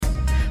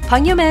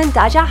朋友们，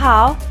大家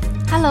好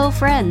Hello,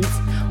 friends.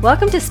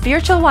 Welcome to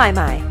Spiritual 外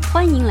卖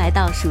欢迎来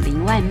到属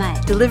灵外卖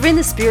Delivering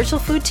the spiritual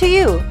food to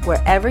you,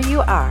 wherever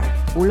you are.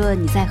 无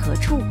论你在何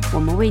处，我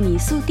们为你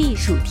速递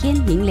属天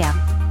灵粮。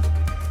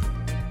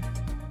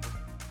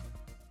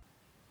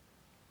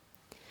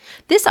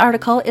This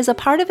article is a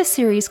part of a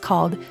series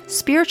called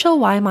Spiritual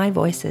Why My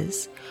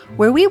Voices,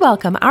 where we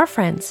welcome our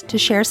friends to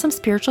share some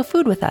spiritual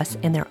food with us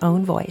in their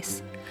own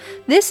voice.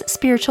 This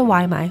Spiritual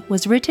Why My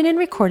was written and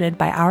recorded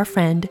by our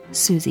friend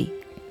Susie.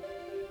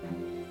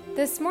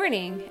 This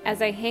morning,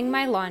 as I hang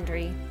my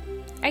laundry,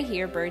 I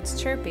hear birds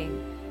chirping.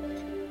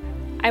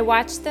 I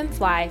watch them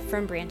fly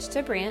from branch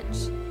to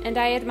branch, and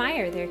I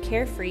admire their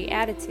carefree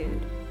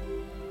attitude.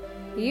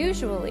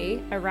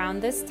 Usually,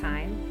 around this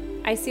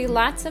time, I see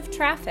lots of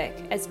traffic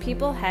as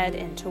people head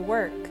into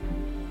work.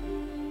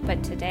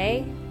 But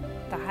today,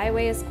 the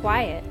highway is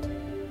quiet.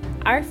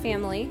 Our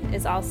family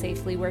is all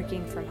safely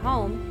working from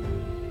home,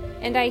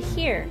 and I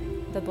hear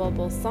the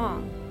bulbul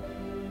song.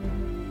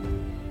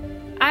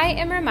 I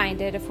am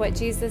reminded of what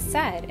Jesus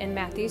said in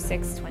Matthew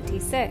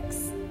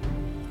 6:26.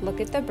 Look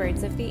at the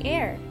birds of the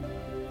air.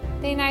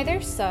 They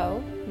neither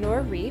sow, nor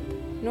reap,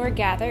 nor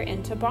gather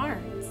into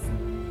barns,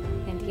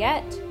 and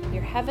yet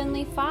your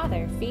heavenly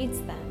Father feeds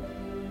them.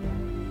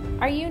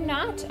 Are you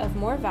not of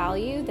more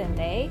value than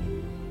they?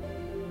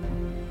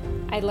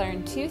 I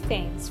learned two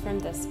things from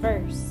this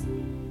verse.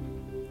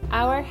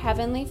 Our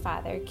Heavenly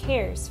Father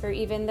cares for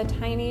even the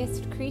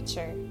tiniest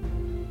creature,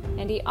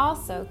 and He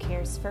also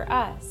cares for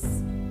us.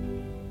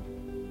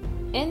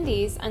 In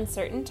these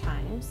uncertain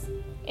times,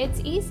 it's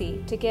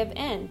easy to give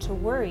in to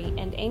worry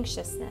and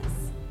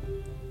anxiousness.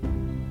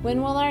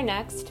 When will our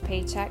next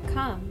paycheck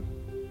come?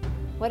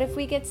 What if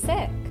we get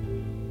sick?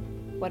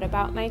 What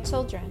about my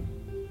children?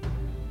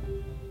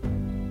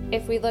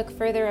 If we look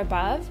further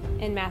above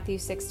in Matthew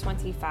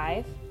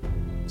 6:25,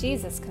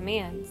 Jesus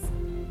commands,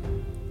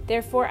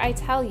 "Therefore I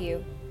tell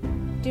you,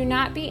 do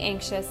not be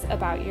anxious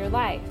about your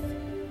life,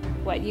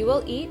 what you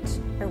will eat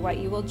or what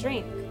you will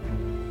drink,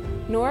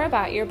 nor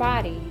about your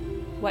body,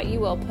 what you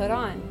will put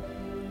on.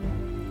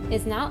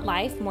 Is not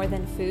life more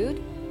than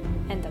food,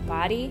 and the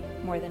body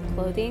more than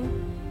clothing?"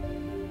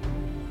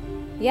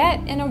 Yet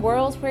in a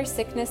world where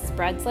sickness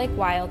spreads like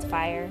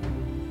wildfire,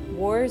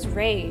 wars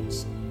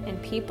rage, and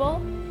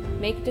people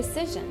make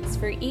decisions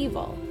for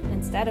evil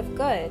instead of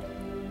good,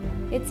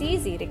 it's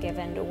easy to give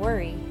in to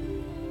worry.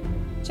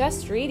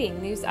 Just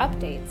reading news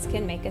updates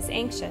can make us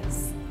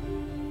anxious.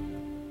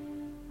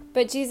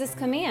 But Jesus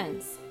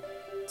commands,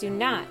 do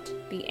not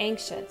be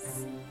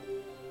anxious.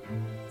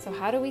 So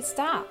how do we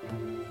stop?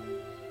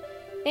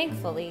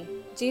 Thankfully,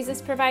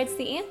 Jesus provides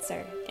the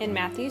answer in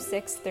Matthew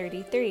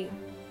 6:33.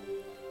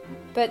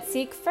 But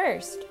seek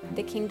first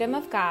the kingdom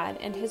of God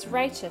and His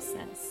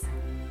righteousness,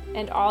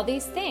 and all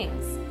these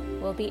things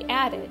will be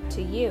added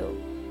to you.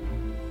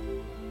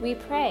 We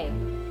pray,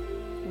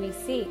 we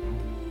seek,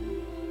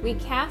 we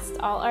cast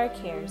all our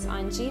cares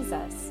on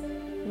Jesus,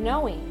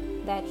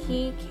 knowing that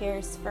He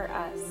cares for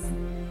us.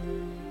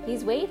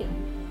 He's waiting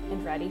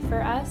and ready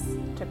for us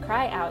to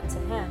cry out to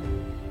Him.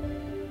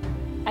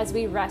 As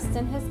we rest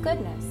in His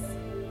goodness,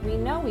 we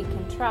know we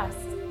can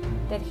trust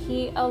that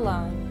He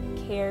alone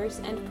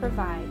cares and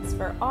provides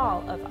for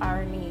all of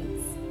our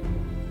needs.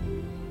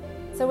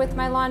 So with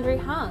my laundry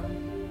hung,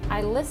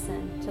 I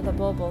listen to the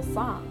bulbul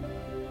song,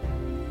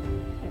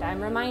 and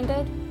I'm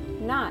reminded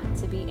not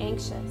to be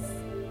anxious.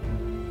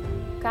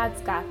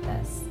 God's got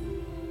this.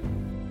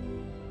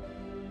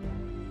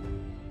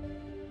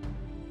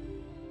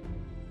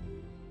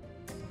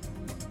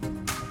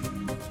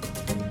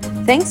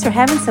 Thanks for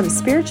having some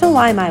spiritual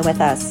外卖 with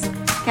us.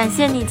 感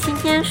谢你今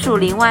天属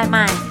灵外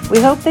卖 We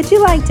hope that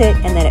you liked it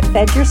and that it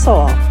fed your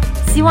soul.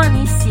 希望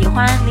你喜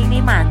欢灵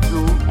里满足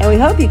And we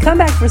hope you come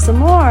back for some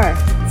more.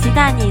 期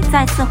待你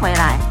再次回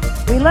来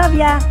We love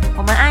ya.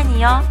 我们爱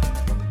你哟